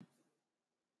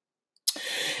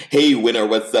Hey, winner,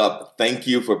 what's up? Thank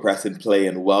you for pressing play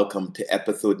and welcome to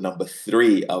episode number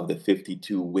 3 of the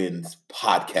 52 Wins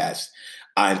podcast.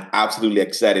 I'm absolutely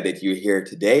excited that you're here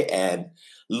today and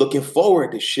looking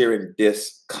forward to sharing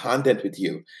this content with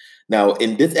you. Now,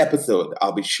 in this episode,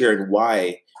 I'll be sharing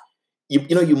why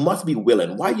you must be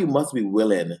willing, why you must be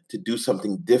willing to do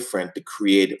something different to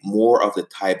create more of the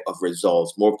type of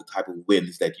results, more of the type of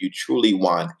wins that you truly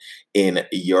want in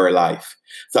your life.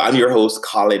 So I'm your host,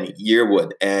 Colin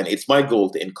Yearwood, and it's my goal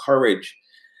to encourage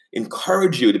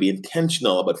you to be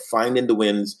intentional about finding the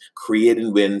wins,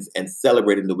 creating wins, and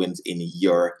celebrating the wins in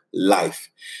your life.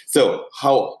 So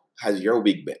how has your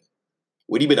week been?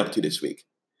 What have you been up to this week?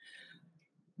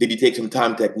 Did you take some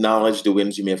time to acknowledge the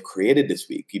wins you may have created this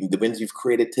week, even the wins you've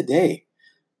created today?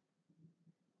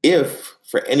 If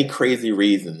for any crazy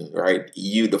reason, right,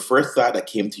 the first thought that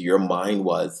came to your mind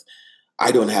was,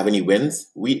 I don't have any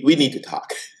wins, we need to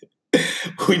talk.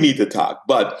 We need to talk.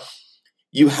 But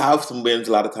you have some wins,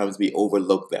 a lot of times we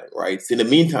overlook them, right? So in the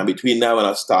meantime, between now and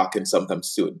us talking sometime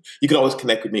soon, you can always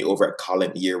connect with me over at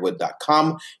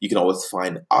colinyearwood.com. You can always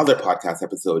find other podcast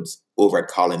episodes over at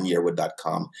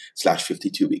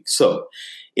colinyearwood.com/52 weeks. So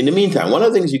in the meantime, one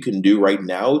of the things you can do right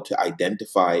now to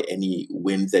identify any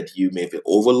wins that you may have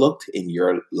overlooked in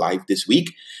your life this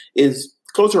week is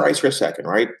close your eyes for a second,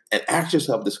 right? And ask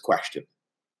yourself this question.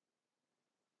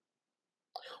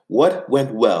 What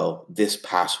went well this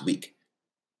past week?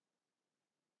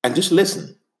 And just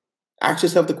listen. Ask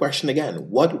yourself the question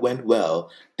again. What went well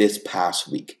this past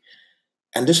week?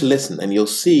 And just listen, and you'll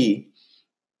see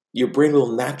your brain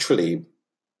will naturally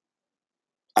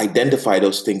identify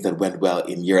those things that went well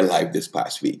in your life this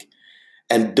past week.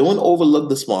 And don't overlook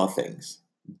the small things.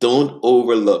 Don't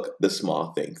overlook the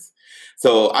small things.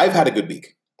 So I've had a good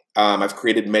week. I've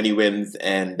created many wins,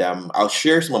 and I'll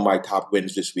share some of my top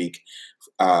wins this week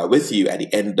with you at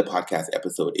the end of the podcast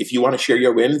episode. If you want to share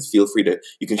your wins, feel free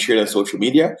you can share it on social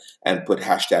media and put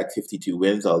hashtag 52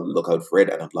 wins. I'll look out for it,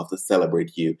 and I'd love to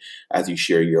celebrate you as you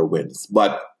share your wins.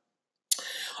 But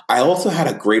I also had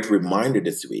a great reminder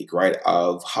this week, right,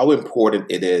 of how important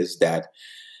it is that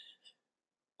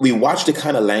we watch the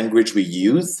kind of language we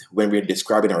use when we're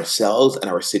describing ourselves and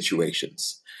our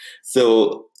situations.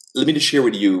 So let me just share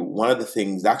with you one of the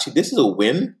things. Actually, this is a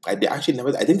win. I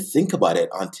didn't think about it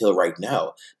until right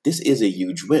now. This is a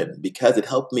huge win because it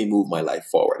helped me move my life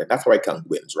forward. And that's why I count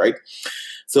wins, right?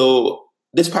 So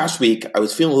this past week, I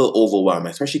was feeling a little overwhelmed,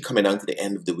 especially coming down to the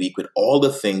end of the week with all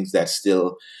the things that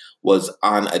still was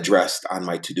unaddressed on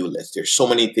my to-do list. There's so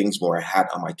many things more I had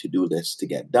on my to-do list to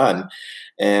get done.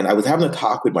 And I was having a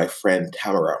talk with my friend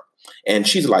Tamara, and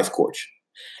she's a life coach.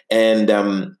 And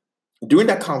during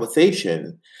that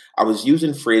conversation, I was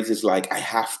using phrases like I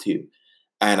have to,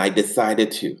 and I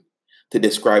decided to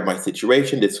describe my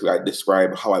situation,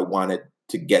 describe how I wanted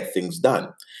to get things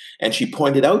done. And she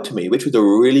pointed out to me, which was a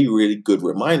really, really good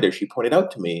reminder. She pointed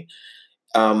out to me,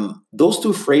 those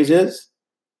two phrases,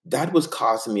 that was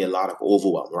causing me a lot of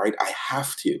overwhelm, right? I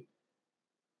have to,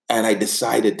 and I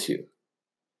decided to.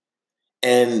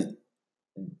 And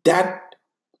that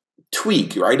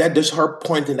tweak, right? That just her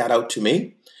pointing that out to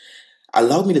me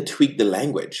allowed me to tweak the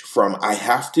language from I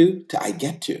have to I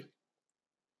get to.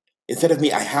 Instead of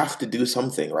me, I have to do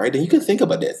something, right? And you can think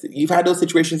about this. You've had those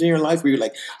situations in your life where you're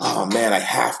like, oh man, I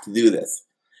have to do this.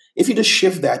 If you just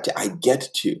shift that to I get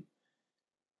to,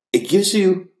 it gives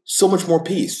you so much more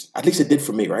peace. At least it did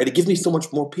for me, right? It gives me so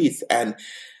much more peace and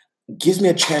gives me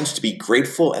a chance to be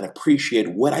grateful and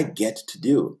appreciate what I get to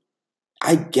do.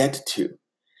 I get to.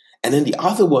 And then the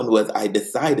other one was I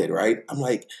decided, right? I'm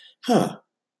like,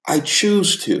 I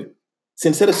choose to. So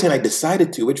instead of saying I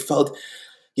decided to, which felt,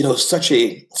 such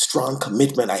a strong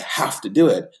commitment, I have to do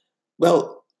it.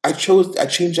 Well, I changed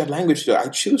that language to I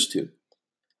choose to.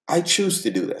 I choose to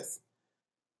do this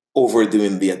over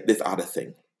doing this other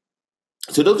thing.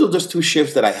 So those were just two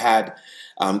shifts that I had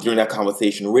during that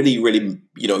conversation. Really, really,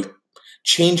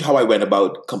 change how I went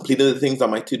about completing the things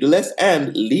on my to-do list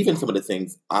and leaving some of the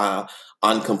things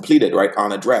uncompleted, right,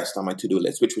 unaddressed on my to-do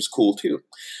list, which was cool too.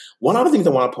 One other thing I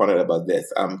want to point out about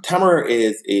this, Tamara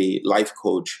is a life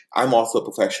coach. I'm also a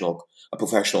professional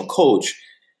coach,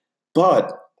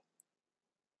 but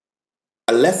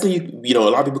a lesson a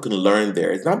lot of people can learn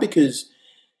there. It's not because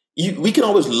we can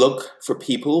always look for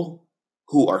people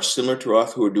who are similar to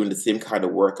us, who are doing the same kind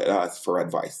of work as us for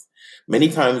advice. Many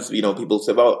times, people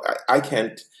say, well, I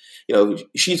can't,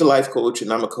 she's a life coach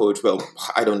and I'm a coach. Well,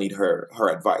 I don't need her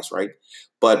advice, right?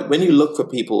 But when you look for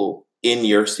people in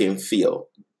your same field,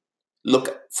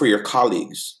 look for your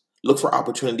colleagues, look for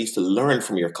opportunities to learn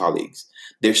from your colleagues.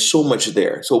 There's so much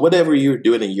there. So whatever you're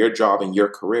doing in your job, in your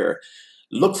career,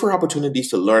 Look for opportunities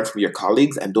to learn from your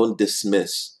colleagues and don't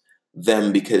dismiss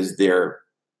them because they're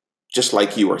just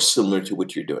like you or similar to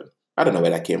what you're doing. I don't know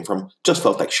where that came from. Just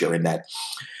felt like sharing that.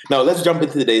 Now let's jump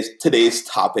into today's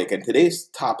topic. And today's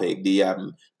topic,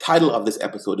 the title of this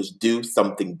episode is "Do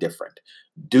Something Different."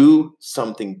 Do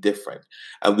something different,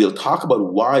 and we'll talk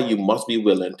about why you must be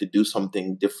willing to do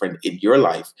something different in your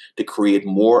life to create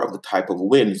more of the type of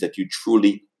wins that you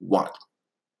truly want.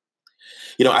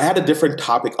 I had a different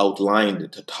topic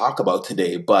outlined to talk about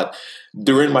today, but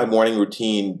during my morning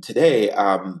routine today,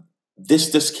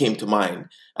 this just came to mind,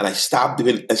 and I stopped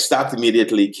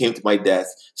immediately, came to my desk,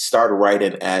 started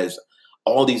writing as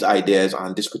all these ideas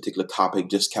on this particular topic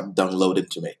just kept downloading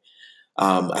to me.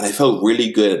 And I felt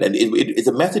really good. And it's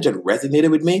a message that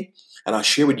resonated with me. And I'll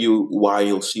share with you why.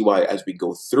 You'll see why as we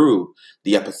go through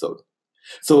the episode.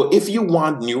 So if you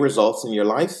want new results in your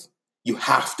life, you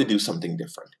have to do something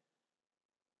different.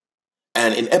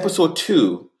 And in episode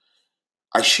 2,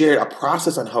 I shared a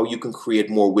process on how you can create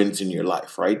more wins in your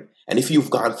life, right? And if you've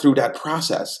gone through that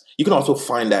process, you can also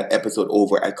find that episode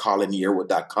over at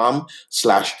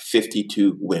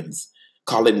colinyearwood.com/52wins.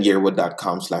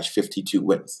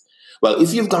 colinyearwood.com/52wins. Well,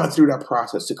 if you've gone through that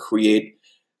process to create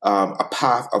a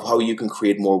path of how you can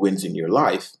create more wins in your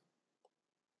life,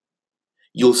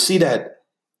 you'll see that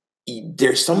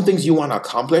there's some things you want to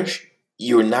accomplish.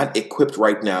 You're not equipped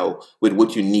right now with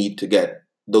what you need to get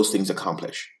those things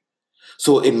accomplished.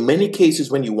 So in many cases,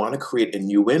 when you want to create a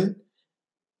new win,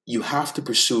 you have to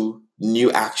pursue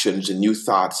new actions and new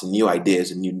thoughts and new ideas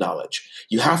and new knowledge.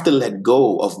 You have to let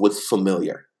go of what's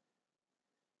familiar.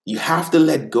 You have to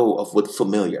let go of what's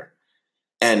familiar.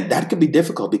 And that can be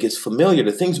difficult because familiar,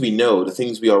 the things we know, the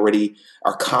things we already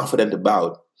are confident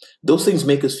about, those things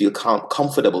make us feel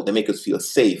comfortable. They make us feel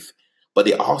safe, but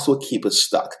they also keep us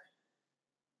stuck.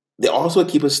 They also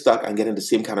keep us stuck on getting the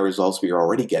same kind of results we are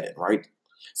already getting, right?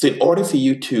 So in order for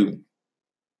you to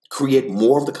create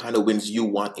more of the kind of wins you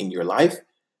want in your life,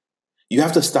 you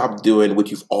have to stop doing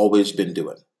what you've always been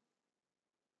doing.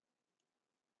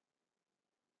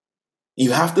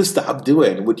 You have to stop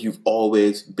doing what you've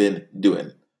always been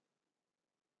doing.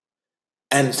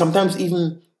 And sometimes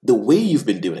even the way you've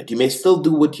been doing it, you may still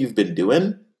do what you've been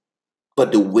doing,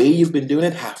 but the way you've been doing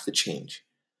it has to change.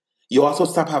 You also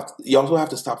have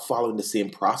to stop following the same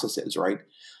processes, right?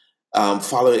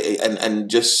 Following and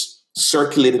just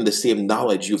circulating the same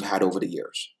knowledge you've had over the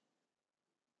years.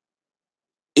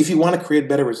 If you want to create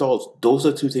better results, those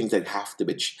are two things that have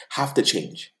to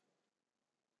change.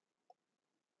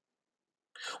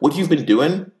 What you've been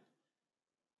doing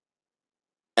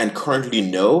and currently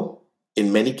know,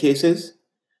 in many cases,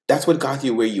 that's what got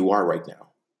you where you are right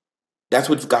now. That's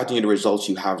what's gotten you the results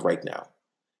you have right now.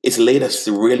 It's laid a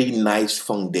really nice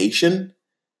foundation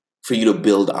for you to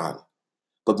build on.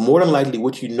 But more than likely,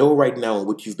 what you know right now and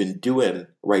what you've been doing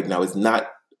right now is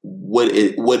not what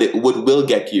will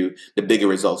get you the bigger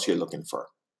results you're looking for.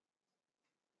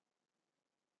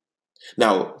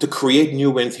 Now, to create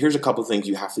new wins, here's a couple things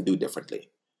you have to do differently.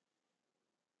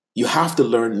 You have to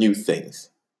learn new things.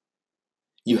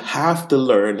 You have to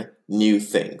learn new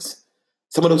things.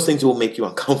 Some of those things will make you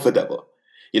uncomfortable.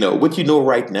 What you know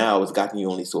right now has gotten you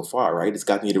only so far, right? It's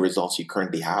gotten you the results you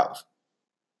currently have.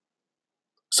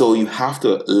 So you have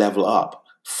to level up,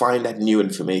 find that new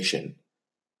information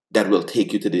that will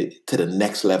take you to the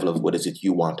next level of what is it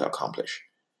you want to accomplish.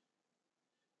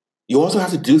 You also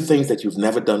have to do things that you've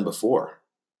never done before.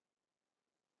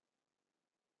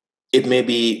 It may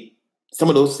be some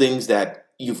of those things that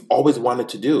you've always wanted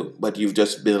to do, but you've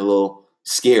just been a little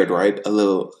scared, right? A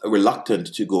little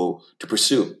reluctant to go to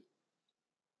pursue.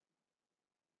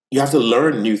 You have to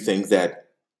learn new things that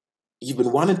you've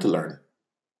been wanting to learn,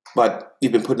 but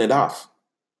you've been putting it off.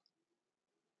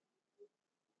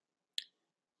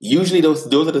 Usually those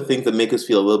are the things that make us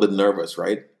feel a little bit nervous,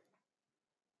 right?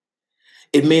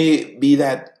 It may be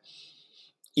that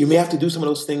you may have to do some of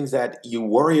those things that you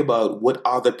worry about what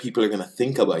other people are going to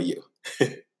think about you.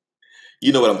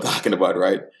 You know what I'm talking about,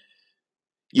 right?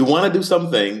 You want to do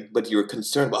something, but you're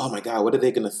concerned about, oh my God, what are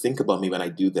they going to think about me when I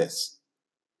do this?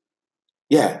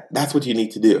 Yeah, that's what you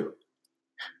need to do.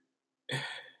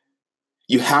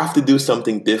 You have to do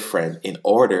something different in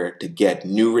order to get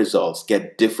new results,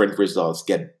 get different results,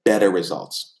 get better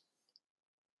results.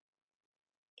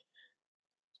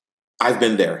 I've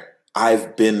been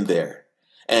there.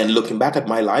 And looking back at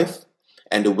my life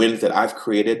and the wins that I've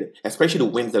created, especially the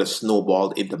wins that have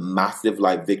snowballed into massive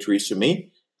life victories for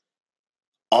me,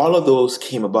 all of those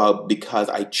came about because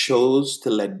I chose to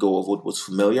let go of what was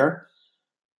familiar.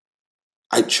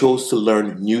 I chose to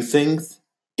learn new things,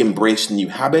 embrace new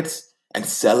habits, and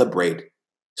celebrate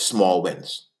small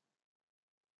wins.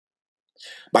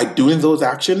 By doing those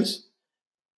actions,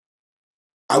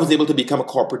 I was able to become a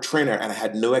corporate trainer and I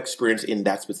had no experience in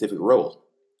that specific role.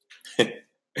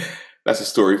 That's a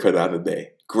story for the other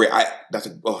day. Great. I'm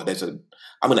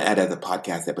going to add that as a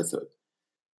podcast episode.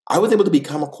 I was able to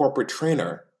become a corporate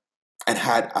trainer and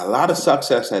had a lot of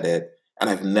success at it, and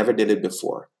I've never did it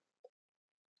before.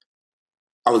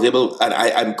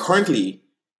 I'm currently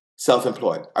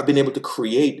self-employed. I've been able to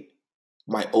create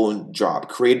my own job,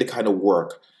 create the kind of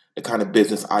work, the kind of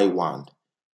business I want,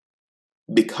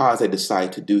 because I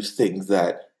decide to do something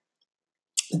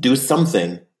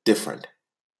different.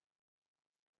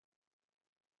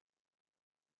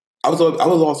 I was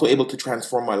also able to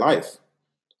transform my life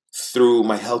through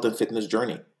my health and fitness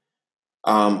journey.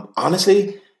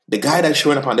 Honestly, the guy that's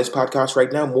showing up on this podcast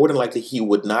right now, more than likely he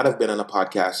would not have been on a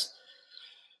podcast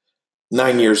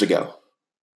 9 years ago.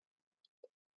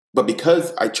 But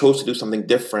because I chose to do something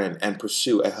different and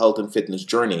pursue a health and fitness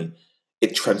journey,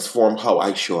 it transformed how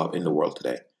I show up in the world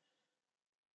today.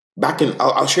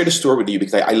 I'll share the story with you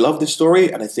because I love this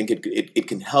story, and I think it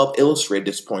can help illustrate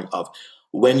this point of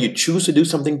when you choose to do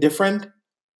something different,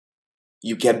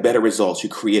 you get better results. You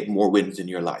create more wins in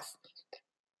your life.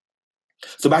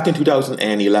 So back in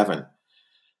 2011,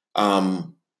 a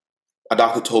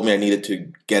doctor told me I needed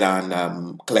to get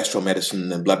on cholesterol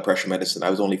medicine and blood pressure medicine. I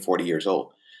was only 40 years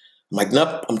old. I'm like,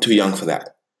 nope, I'm too young for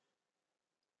that.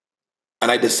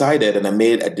 And I decided and I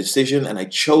made a decision and I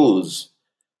chose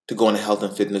to go on a health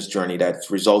and fitness journey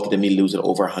that's resulted in me losing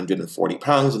over 140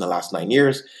 pounds in the last 9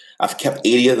 years. I've kept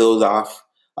 80 of those off.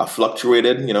 I've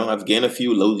fluctuated, I've gained a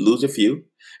few, lose a few,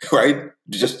 right?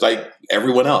 Just like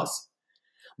everyone else.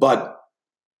 But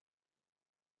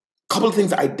a couple of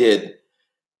things I did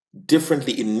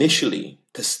differently initially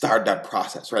to start that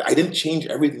process, right? I didn't change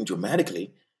everything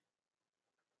dramatically.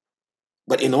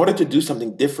 But in order to do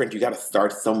something different, you got to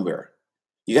start somewhere.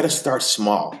 You got to start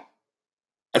small.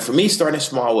 And for me, starting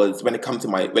small was when it came to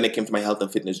my health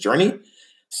and fitness journey.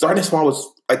 Starting small was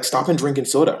like stopping drinking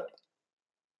soda.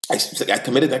 I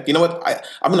committed that, you know what?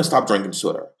 I'm going to stop drinking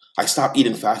soda. I stopped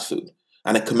eating fast food.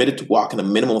 And I committed to walking a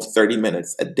minimum of 30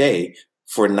 minutes a day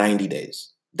for 90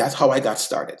 days. That's how I got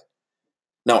started.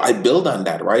 Now, I build on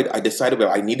that, right? I decided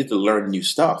that I needed to learn new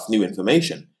stuff, new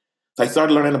information. So I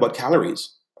started learning about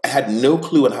calories. I had no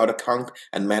clue on how to count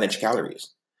and manage calories.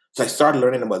 So I started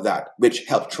learning about that, which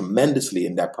helped tremendously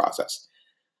in that process.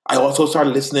 I also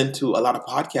started listening to a lot of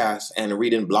podcasts and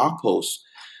reading blog posts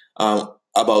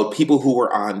about people who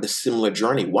were on the similar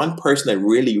journey. One podcast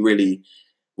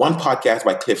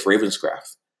by Cliff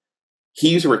Ravenscraft. He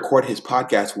used to record his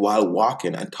podcast while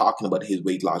walking and talking about his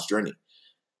weight loss journey.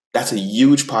 That's a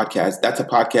huge podcast. That's a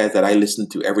podcast that I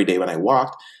listened to every day when I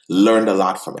walked, learned a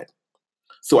lot from it.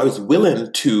 So I was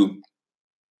willing to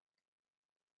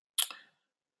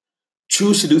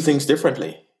choose to do things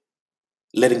differently,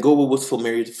 letting go of what was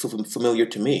familiar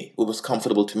to me, what was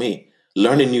comfortable to me,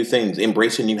 learning new things,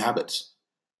 embracing new habits.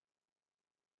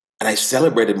 And I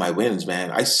celebrated my wins,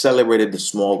 man. I celebrated the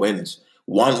small wins.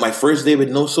 My first day with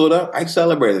no soda, I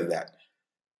celebrated that.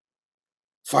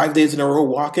 5 days in a row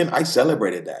walking, I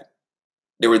celebrated that.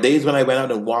 There were days when I went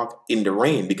out and walked in the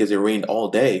rain because it rained all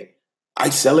day. I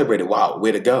celebrated, wow,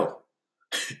 way to go.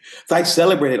 So I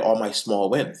celebrated all my small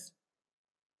wins.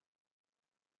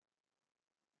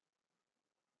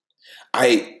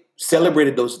 I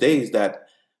celebrated those days that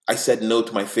I said no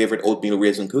to my favorite oatmeal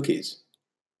raisin cookies.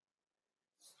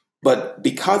 But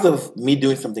because of me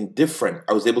doing something different,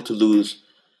 I was able to lose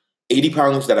 80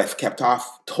 pounds that I've kept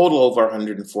off, total over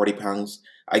 140 pounds.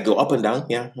 I go up and down,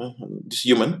 just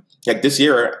human. Like this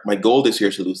year, my goal this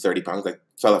year is to lose 30 pounds. I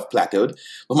fell off plateaued.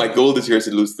 But my goal this year is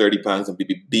to lose 30 pounds and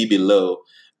be below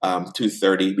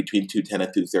 230, between 210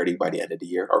 and 230 by the end of the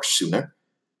year or sooner.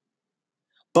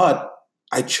 But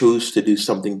I chose to do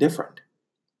something different.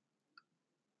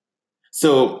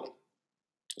 So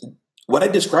what I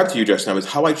described to you just now is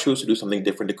how I chose to do something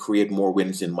different to create more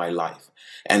wins in my life.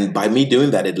 And by me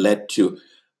doing that, it led to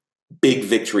big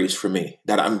victories for me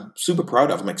that I'm super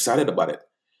proud of. I'm excited about it.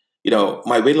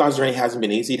 My weight loss journey hasn't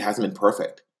been easy. It hasn't been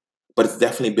perfect, but it's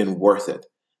definitely been worth it.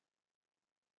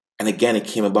 And again, it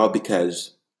came about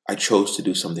because I chose to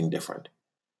do something different.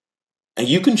 And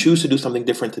you can choose to do something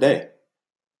different today.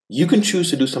 You can choose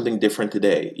to do something different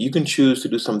today. You can choose to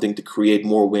do something to create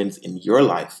more wins in your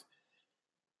life.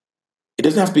 It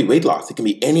doesn't have to be weight loss. It can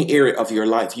be any area of your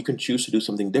life. You can choose to do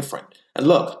something different. And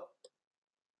look,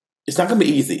 it's not going to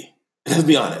be easy. Let's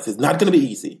be honest. It's not going to be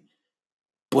easy,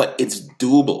 but it's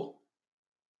doable.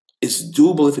 It's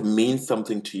doable if it means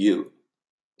something to you.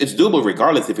 It's doable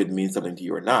regardless if it means something to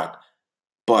you or not,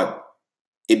 but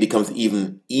it becomes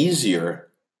even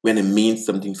easier when it means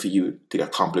something for you to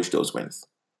accomplish those wins.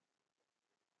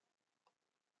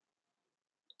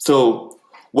 So,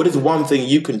 what is one thing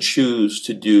you can choose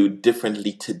to do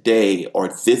differently today or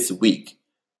this week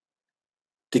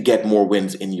to get more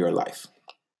wins in your life?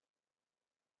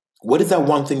 What is that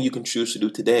one thing you can choose to do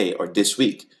today or this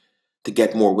week to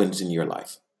get more wins in your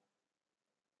life?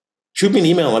 Shoot me an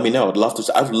email and let me know. I'd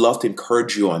love to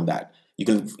encourage you on that. You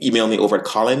can email me over at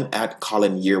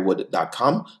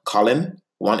colin@colinyearwood.com. Colin,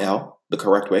 1L, the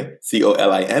correct way.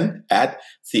 COLIN at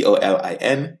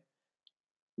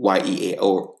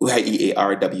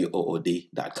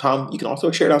COLINYEARWOOD.com. You can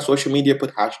also share it on social media,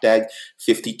 put hashtag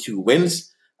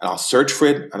 52wins, and I'll search for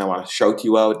it. And I want to shout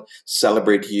you out,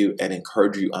 celebrate you, and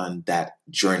encourage you on that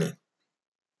journey.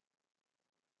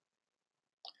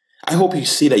 I hope you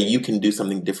see that you can do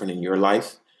something different in your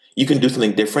life. You can do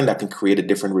something different that can create a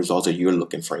different result that you're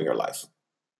looking for in your life.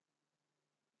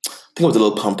 I think I was a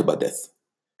little pumped about this.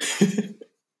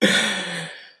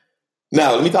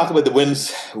 Now, let me talk about the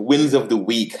wins of the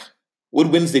week.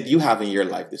 What wins did you have in your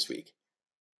life this week?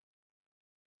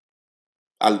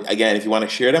 Again, if you want to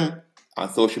share them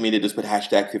on social media, just put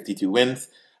hashtag 52wins.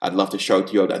 I'd love to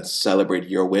shout you out and celebrate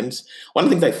your wins. One of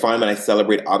the things I find when I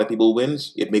celebrate other people's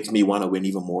wins, it makes me want to win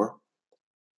even more.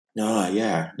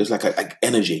 Yeah, there's like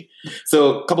energy.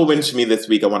 So a couple wins for me this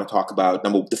week I want to talk about.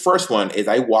 The first one is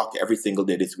I walk every single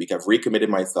day this week. I've recommitted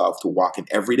myself to walking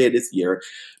every day this year,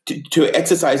 to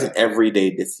exercising every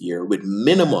day this year with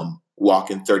minimum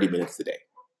walking 30 minutes a day.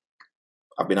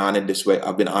 I've been on it this way.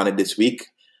 I've been on it this week.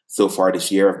 So far this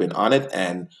year, I've been on it.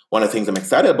 And one of the things I'm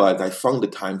excited about is I found the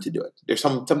time to do it. There's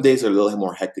some days that are a little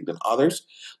more hectic than others,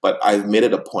 but I've made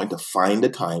it a point to find the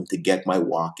time to get my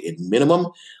walk in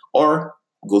minimum or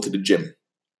go to the gym.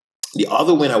 The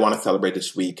other win I want to celebrate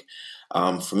this week,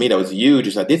 for me, that was huge,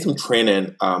 is I did some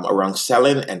training around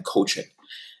selling and coaching.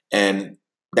 And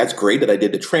that's great that I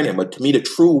did the training, but to me, the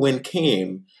true win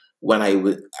came when I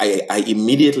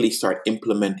immediately start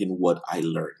implementing what I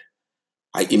learned.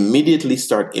 I immediately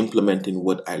start implementing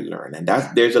what I learned. And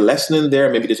there's a lesson in there.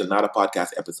 Maybe there's another podcast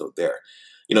episode there.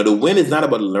 The win is not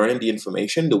about learning the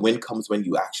information. The win comes when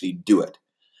you actually do it.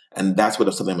 And that's what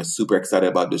something I'm super excited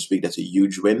about this week. That's a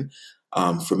huge win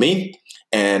for me.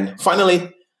 And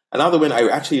finally, another win, I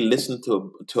actually listened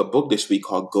to a book this week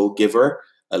called Go Giver,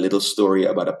 a little story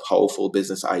about a powerful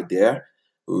business idea.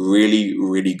 Really,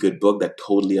 really good book that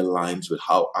totally aligns with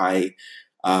how I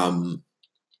have and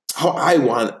how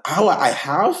I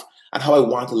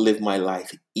want to live my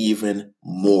life even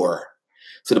more.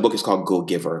 So the book is called Go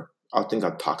Giver. I think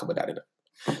I'll talk about that.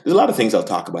 There's a lot of things I'll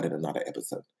talk about in another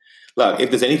episode. Look, if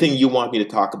there's anything you want me to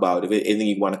talk about, if anything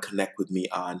you want to connect with me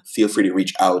on, feel free to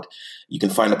reach out. You can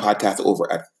find the podcast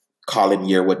over at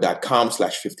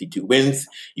colinyearwood.com/52wins.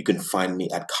 You can find me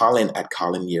at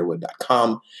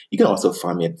colin@colinyearwood.com. You can also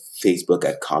find me at Facebook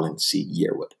at Colin C.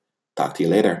 Yearwood. Talk to you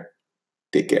later.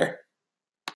 Take care.